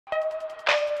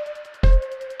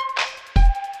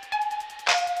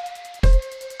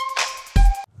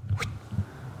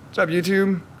What's up,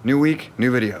 YouTube? New week,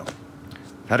 new video.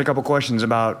 Had a couple questions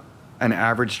about an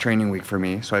average training week for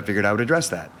me, so I figured I would address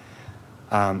that.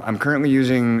 I'm currently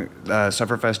using the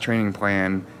Sufferfest training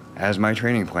plan as my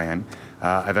training plan.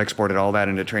 I've exported all that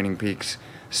into Training Peaks,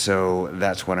 so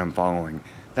that's what I'm following.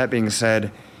 That being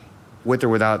said, with or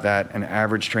without that, an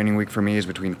average training week for me is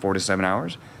between 4 to 7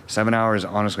 hours. 7 hours,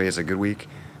 honestly, is a good week.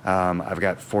 I've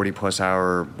got 40+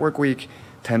 hour work week,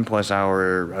 10+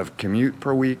 hour of commute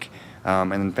per week,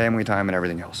 and then family time and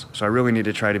everything else. So I really need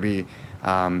to try to be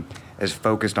as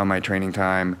focused on my training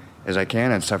time as I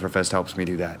can, and Sufferfest helps me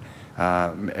do that.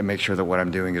 And make sure that what I'm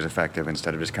doing is effective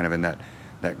instead of just kind of in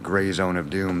that gray zone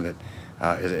of doom that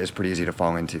is pretty easy to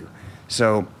fall into.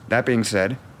 So that being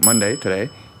said, Monday today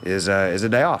is a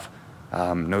day off.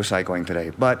 No cycling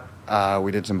today, but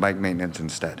we did some bike maintenance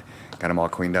instead. Got them all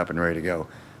cleaned up and ready to go.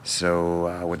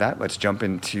 So with that, let's jump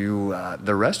into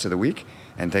the rest of the week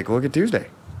and take a look at Tuesday.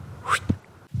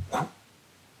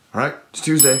 All right, it's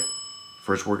Tuesday.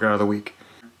 First workout of the week.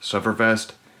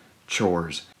 Sufferfest,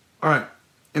 chores. All right,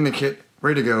 in the kit,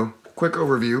 ready to go. Quick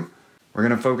overview. We're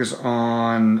gonna focus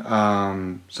on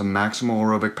some maximal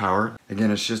aerobic power.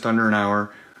 Again, it's just under an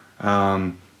hour,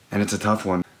 and it's a tough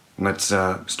one. Let's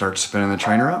start spinning the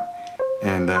trainer up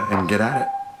and get at it.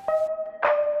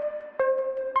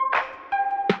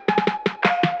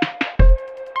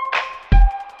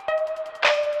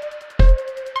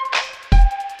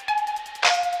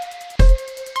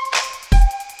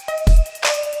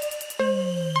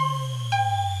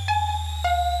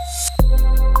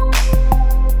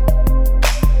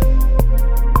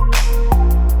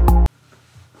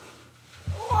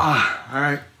 All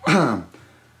right.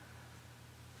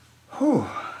 Whew,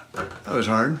 that was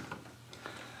hard.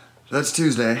 So that's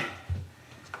Tuesday.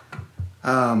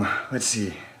 Let's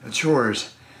see, the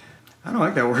chores. I don't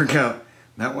like that workout.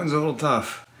 That one's a little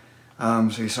tough.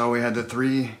 So you saw we had the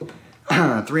three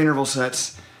interval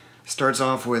sets. Starts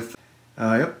off with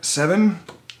seven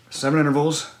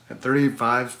intervals at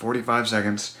 45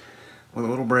 seconds with a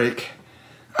little break.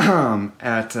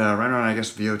 At right around, I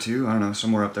guess, VO2, I don't know,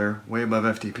 somewhere up there, way above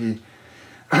FTP.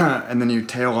 And then you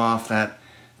tail off that,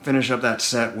 finish up that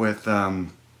set with,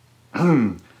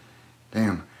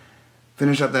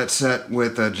 finish up that set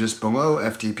with just below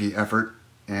FTP effort,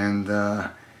 and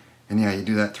yeah, you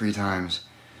do that 3 times.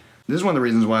 This is one of the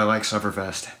reasons why I like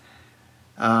Sufferfest.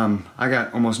 I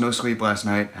got almost no sleep last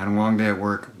night, had a long day at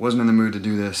work, wasn't in the mood to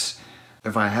do this.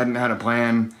 If I hadn't had a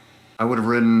plan, I would have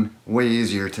ridden way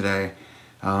easier today.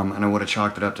 And I would have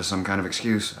chalked it up to some kind of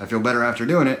excuse. I feel better after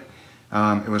doing it.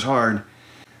 It was hard.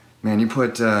 Man, you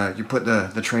put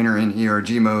the trainer in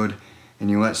ERG mode and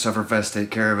you let Sufferfest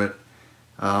take care of it,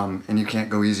 and you can't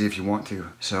go easy if you want to.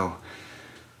 So,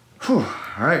 whew,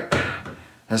 all right,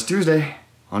 that's Tuesday,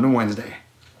 on to Wednesday.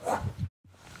 All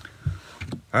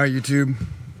right, YouTube,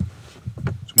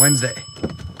 it's Wednesday.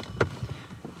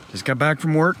 Just got back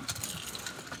from work,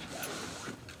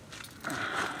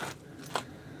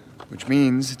 which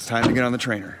means it's time to get on the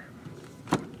trainer.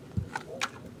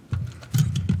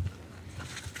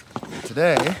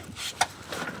 Today,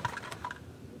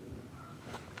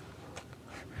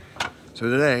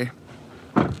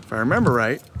 if I remember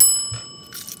right,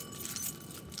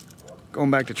 going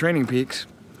back to Training Peaks,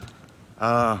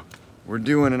 we're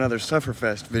doing another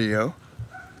Sufferfest video,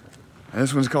 and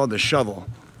this one's called The Shovel.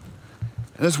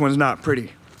 And this one's not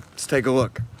pretty. Let's take a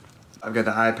look. I've got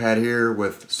the iPad here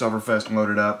with Sufferfest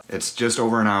loaded up. It's just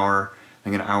over an hour, I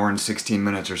think an hour and 16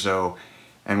 minutes or so.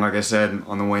 And like I said,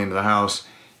 on the way into the house,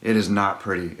 it is not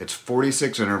pretty. It's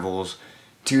 46 intervals,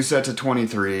 2 sets of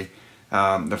 23.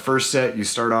 The first set, you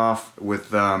start off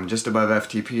with just above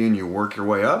FTP and you work your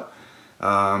way up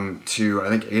to, I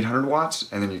think, 800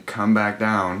 watts, and then you come back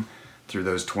down through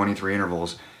those 23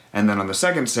 intervals. And then on the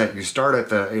second set, you start at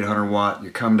the 800 watt, you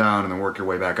come down and then work your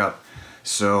way back up.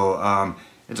 So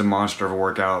it's a monster of a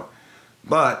workout.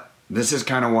 But this is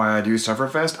kind of why I do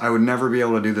Sufferfest. I would never be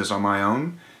able to do this on my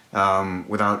own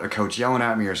without a coach yelling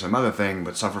at me or some other thing,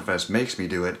 but Sufferfest makes me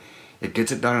do it. It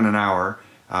gets it done in an hour,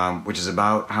 which is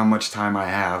about how much time I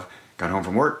have. Got home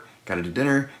from work, got to do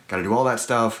dinner, got to do all that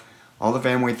stuff, all the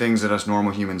family things that us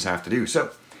normal humans have to do.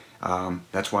 So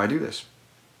that's why I do this.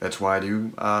 That's why I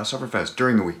do Sufferfest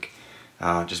during the week,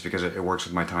 just because it works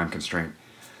with my time constraint.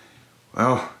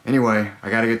 Well, anyway, I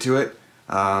got to get to it.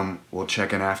 We'll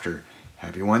check in after.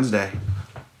 Happy Wednesday.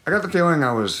 I got the feeling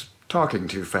I was talking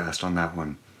too fast on that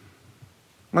one.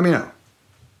 Let me know.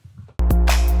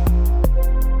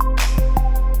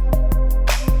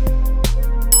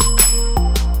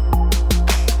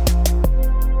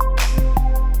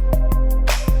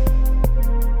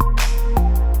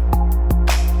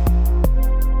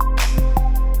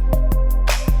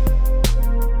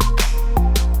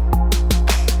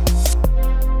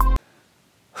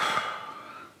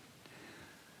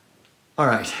 All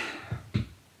right.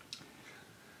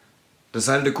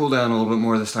 Decided to cool down a little bit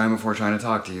more this time before trying to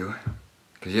talk to you,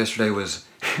 because yesterday was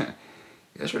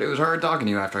hard talking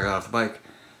to you after I got off the bike.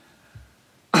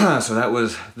 So that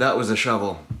was a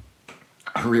shovel.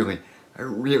 I really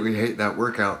hate that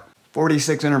workout.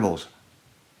 46 intervals.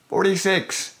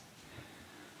 46.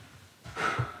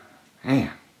 Man.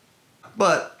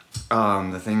 But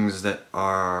the things that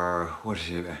are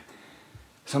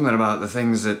something about the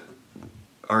things that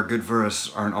are good for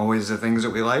us aren't always the things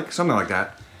that we like. Something like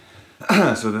that.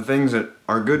 So the things that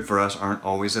are good for us aren't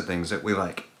always the things that we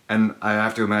like. And I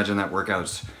have to imagine that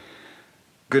workout's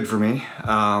good for me.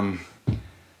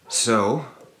 So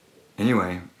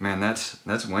anyway, man,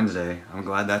 that's Wednesday. I'm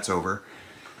glad that's over.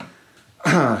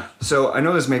 So I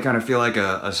know this may kind of feel like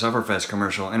a Sufferfest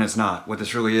commercial, and it's not. What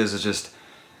this really is just,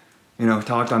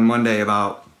 talked on Monday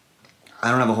about I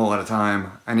don't have a whole lot of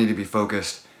time. I need to be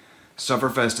focused.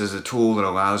 Sufferfest is a tool that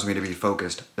allows me to be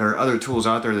focused. There are other tools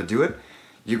out there that do it.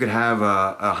 You could have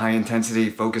a high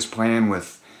intensity focus plan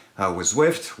with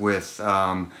Zwift, with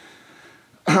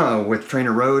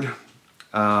Trainer Road,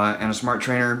 and a smart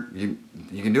trainer. You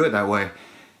can do it that way.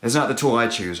 It's not the tool I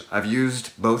choose. I've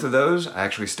used both of those. I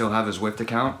actually still have a Zwift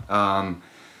account,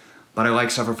 but I like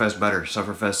Sufferfest better.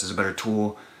 Sufferfest is a better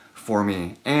tool for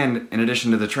me. And in addition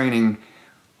to the training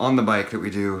on the bike that we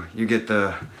do, you get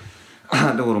the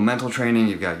little mental training.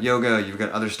 You've got yoga. You've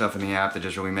got other stuff in the app that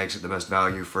just really makes it the best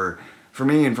value for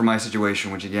me and for my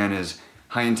situation, which again is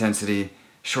high intensity,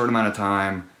 short amount of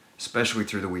time, especially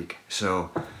through the week. So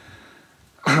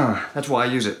that's why I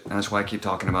use it, and that's why I keep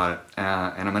talking about it,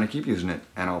 and I'm gonna keep using it,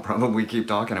 and I'll probably keep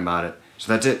talking about it.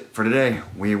 So that's it for today.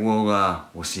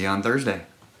 We'll see you on Thursday.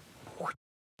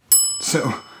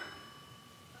 So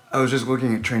I was just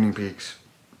looking at Training Peaks.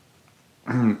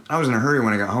 I was in a hurry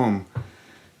when I got home, and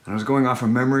I was going off of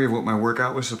memory of what my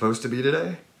workout was supposed to be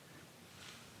today.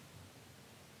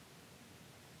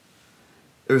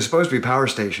 It was supposed to be Power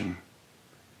Station,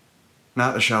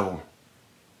 not the shovel.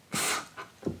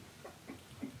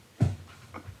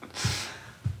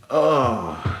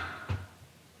 Oh.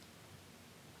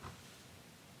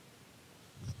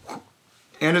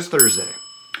 And it's Thursday.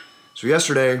 So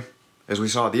yesterday, as we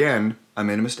saw at the end, I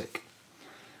made a mistake.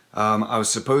 I was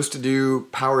supposed to do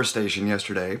Power Station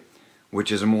yesterday,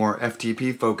 which is a more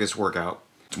FTP focused workout.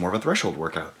 It's more of a threshold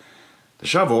workout. The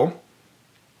shovel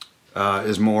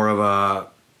is more of a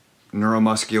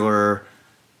neuromuscular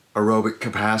aerobic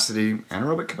capacity,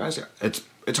 anaerobic capacity.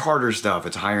 It's harder stuff.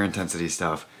 It's higher intensity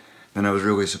stuff than I was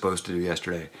really supposed to do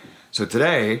yesterday. So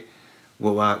today,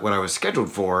 what I was scheduled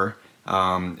for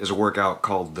is a workout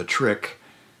called The Trick,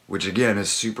 which again is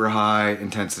super high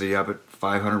intensity, up at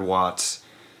 500 watts.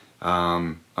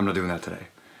 I'm not doing that today.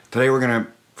 Today we're gonna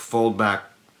fold back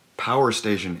Power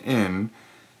Station in.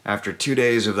 After 2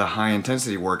 days of the high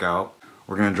intensity workout,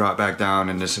 we're gonna drop back down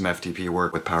into some FTP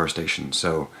work with Power Station.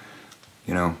 So,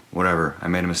 whatever. I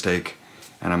made a mistake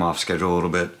and I'm off schedule a little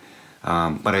bit.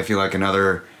 But I feel like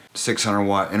another 600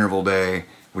 watt interval day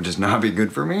would just not be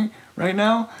good for me right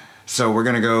now. So we're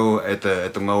gonna go at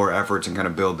the lower efforts and kind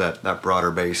of build that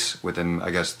broader base within, I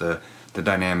guess, the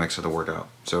dynamics of the workout.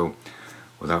 So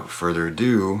without further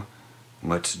ado,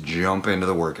 let's jump into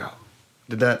the workout.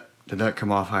 Did that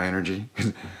come off high energy?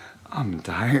 I'm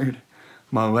tired.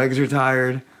 My legs are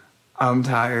tired. I'm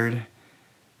tired.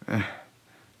 All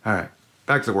right,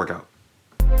 back to the workout.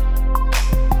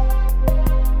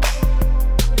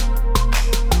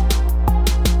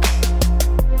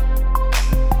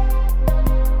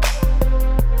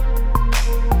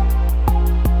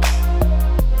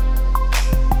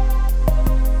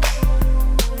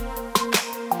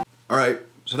 All right,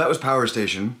 so that was Power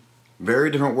Station. Very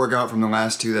different workout from the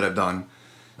last two that I've done.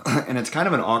 And it's kind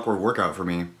of an awkward workout for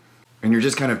me. And you're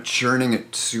just kind of churning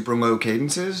at super low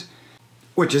cadences,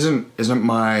 which isn't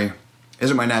my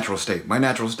natural state. My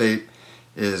natural state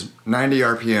is 90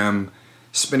 RPM,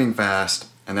 spinning fast,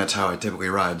 and that's how I typically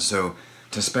ride. So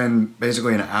to spend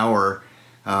basically an hour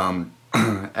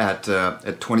at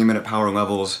 20-minute power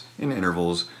levels in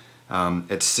intervals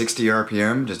at 60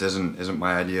 RPM just isn't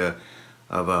my idea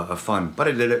of fun. But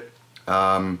I did it.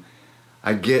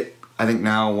 I get, I think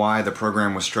now, why the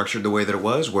program was structured the way that it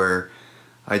was, where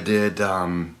I did,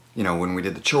 when we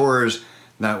did the chores,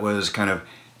 that was kind of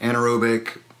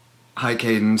anaerobic, high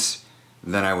cadence.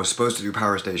 Then I was supposed to do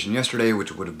Power Station yesterday,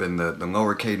 which would have been the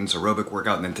lower cadence aerobic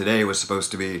workout. And then today was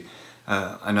supposed to be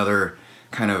another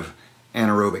kind of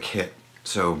anaerobic hit.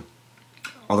 So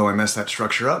although I messed that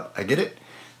structure up, I get it.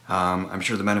 I'm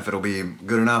sure the benefit will be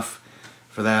good enough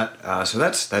for that. So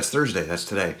that's Thursday, that's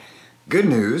today. Good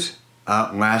news,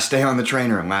 last day on the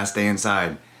trainer, last day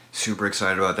inside. Super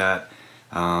excited about that.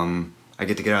 I I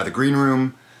get to get out of the green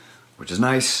room, which is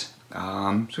nice.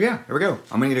 So yeah, here we go.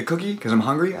 I'm gonna eat a cookie because I'm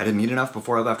hungry. I didn't eat enough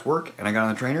before I left work and I got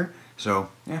on the trainer. So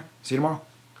yeah, see you tomorrow.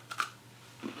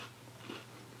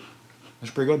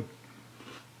 That's pretty good.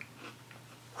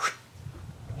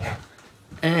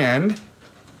 And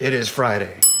it is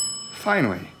Friday.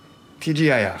 Finally.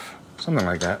 TGIF. Something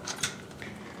like that.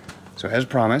 So as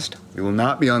promised, we will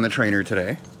not be on the trainer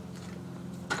today,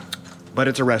 but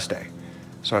it's a rest day.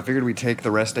 So I figured we'd take the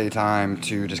rest day time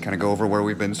to just kind of go over where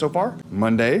we've been so far.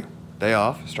 Monday, day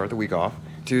off, start the week off.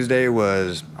 Tuesday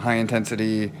was high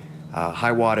intensity,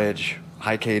 high wattage,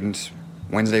 high cadence.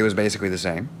 Wednesday was basically the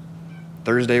same.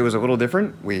 Thursday was a little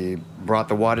different. We brought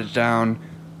the wattage down,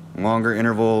 longer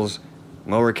intervals,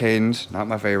 lower cadence, not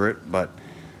my favorite, but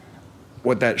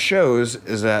what that shows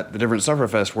is that the different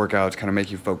Sufferfest workouts kind of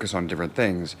make you focus on different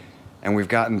things. And we've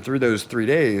gotten through those 3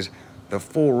 days, the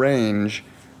full range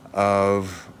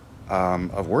of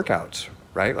workouts,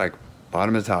 right? Like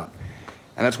bottom to top.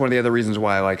 And that's one of the other reasons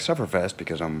why I like Sufferfest,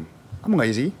 because I'm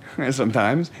lazy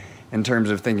sometimes in terms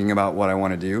of thinking about what I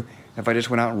want to do. If I just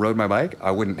went out and rode my bike,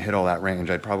 I wouldn't hit all that range.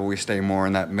 I'd probably stay more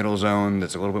in that middle zone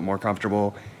that's a little bit more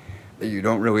comfortable, that you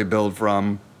don't really build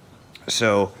from.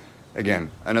 So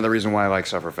again, another reason why I like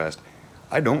Sufferfest.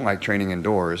 I don't like training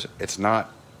indoors. It's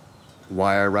not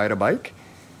why I ride a bike,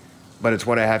 but it's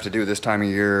what I have to do this time of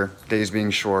year, days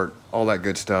being short, all that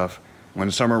good stuff.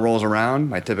 When summer rolls around,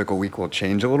 my typical week will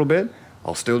change a little bit.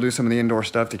 I'll still do some of the indoor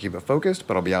stuff to keep it focused,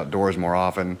 but I'll be outdoors more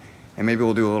often, and maybe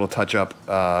we'll do a little touch up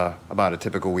about a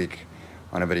typical week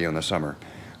on a video in the summer.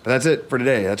 But that's it for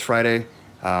today. That's Friday.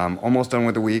 Almost done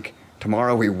with the week.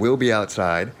 Tomorrow we will be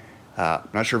outside.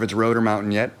 Not sure if it's road or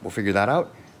mountain yet. We'll figure that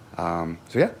out.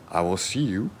 So yeah, I will see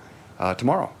you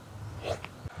tomorrow.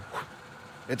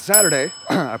 It's Saturday.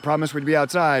 I promised we'd be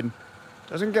outside.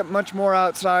 Doesn't get much more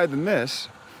outside than this.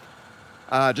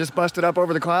 Just busted up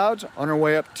over the clouds on our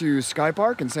way up to Sky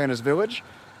Park in Santa's Village.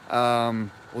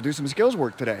 We'll do some skills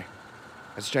work today.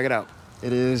 Let's check it out.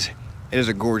 It is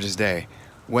a gorgeous day.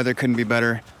 Weather couldn't be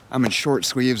better. I'm in short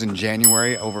sleeves in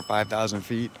January, over 5,000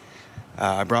 feet.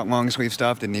 I brought long sleeve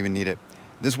stuff, didn't even need it.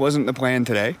 This wasn't the plan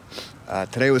today.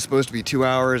 Today was supposed to be 2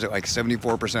 hours at like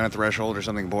 74% of threshold or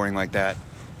something boring like that.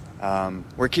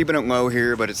 We're keeping it low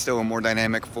here, but it's still a more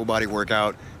dynamic full body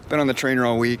workout. Been on the trainer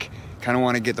all week. Kind of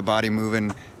want to get the body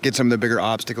moving, get some of the bigger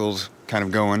obstacles kind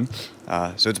of going.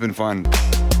 So it's been fun.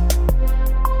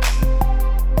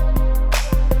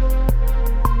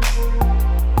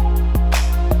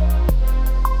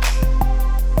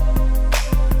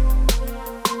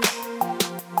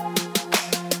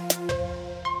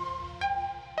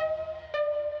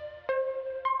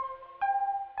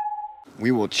 We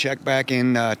will check back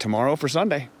in tomorrow for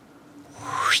Sunday.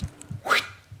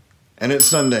 And it's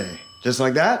Sunday. Just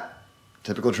like that,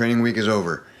 typical training week is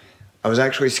over. I was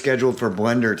actually scheduled for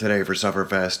Blender today for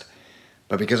Sufferfest,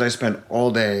 but because I spent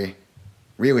all day,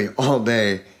 really all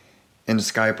day, in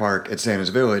Sky Park at Santa's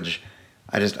Village,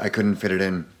 I couldn't fit it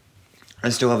in. I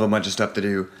still have a bunch of stuff to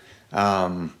do.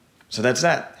 So that's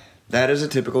that. That is a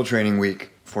typical training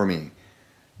week for me.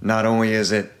 Not only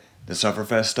is it the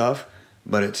Sufferfest stuff,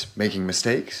 but it's making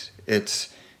mistakes.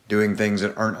 It's doing things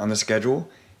that aren't on the schedule.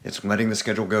 It's letting the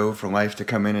schedule go for life to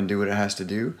come in and do what it has to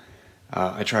do.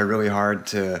 I try really hard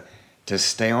to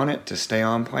stay on it, to stay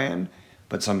on plan,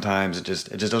 but sometimes it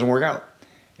just doesn't work out.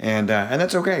 And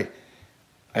that's okay.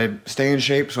 I stay in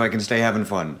shape so I can stay having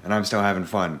fun, and I'm still having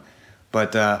fun.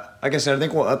 But like I said, I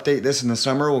think we'll update this in the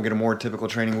summer. We'll get a more typical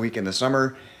training week in the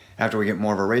summer after we get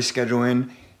more of a race schedule in,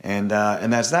 and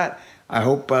that's that. I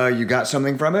hope you got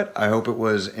something from it. I hope it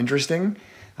was interesting.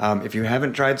 If you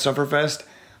haven't tried Sufferfest,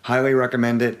 highly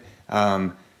recommend it.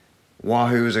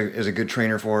 Wahoo is a good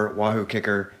trainer for it. Wahoo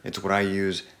Kicker, it's what I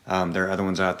use. There are other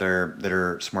ones out there that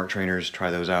are smart trainers.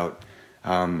 Try those out.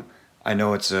 I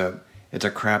know it's a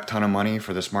crap ton of money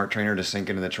for the smart trainer to sink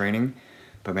into the training,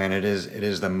 but man, it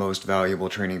is the most valuable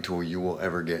training tool you will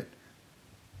ever get.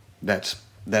 That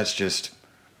just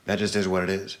is what it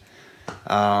is.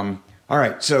 All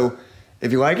right, so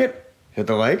if you like it, hit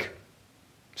the like,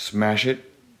 smash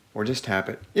it, or just tap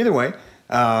it. Either way,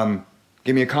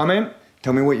 give me a comment.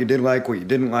 Tell me what you did like, what you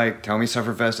didn't like. Tell me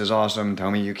Sufferfest is awesome. Tell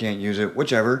me you can't use it.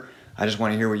 Whichever. I just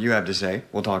want to hear what you have to say.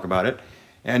 We'll talk about it.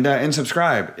 And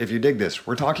subscribe if you dig this.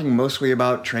 We're talking mostly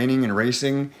about training and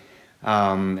racing,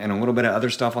 and a little bit of other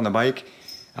stuff on the bike.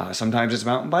 Sometimes it's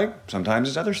mountain bike. Sometimes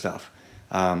it's other stuff.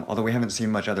 Although we haven't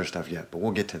seen much other stuff yet, but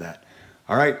we'll get to that.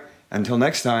 All right. Until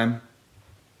next time.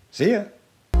 See ya.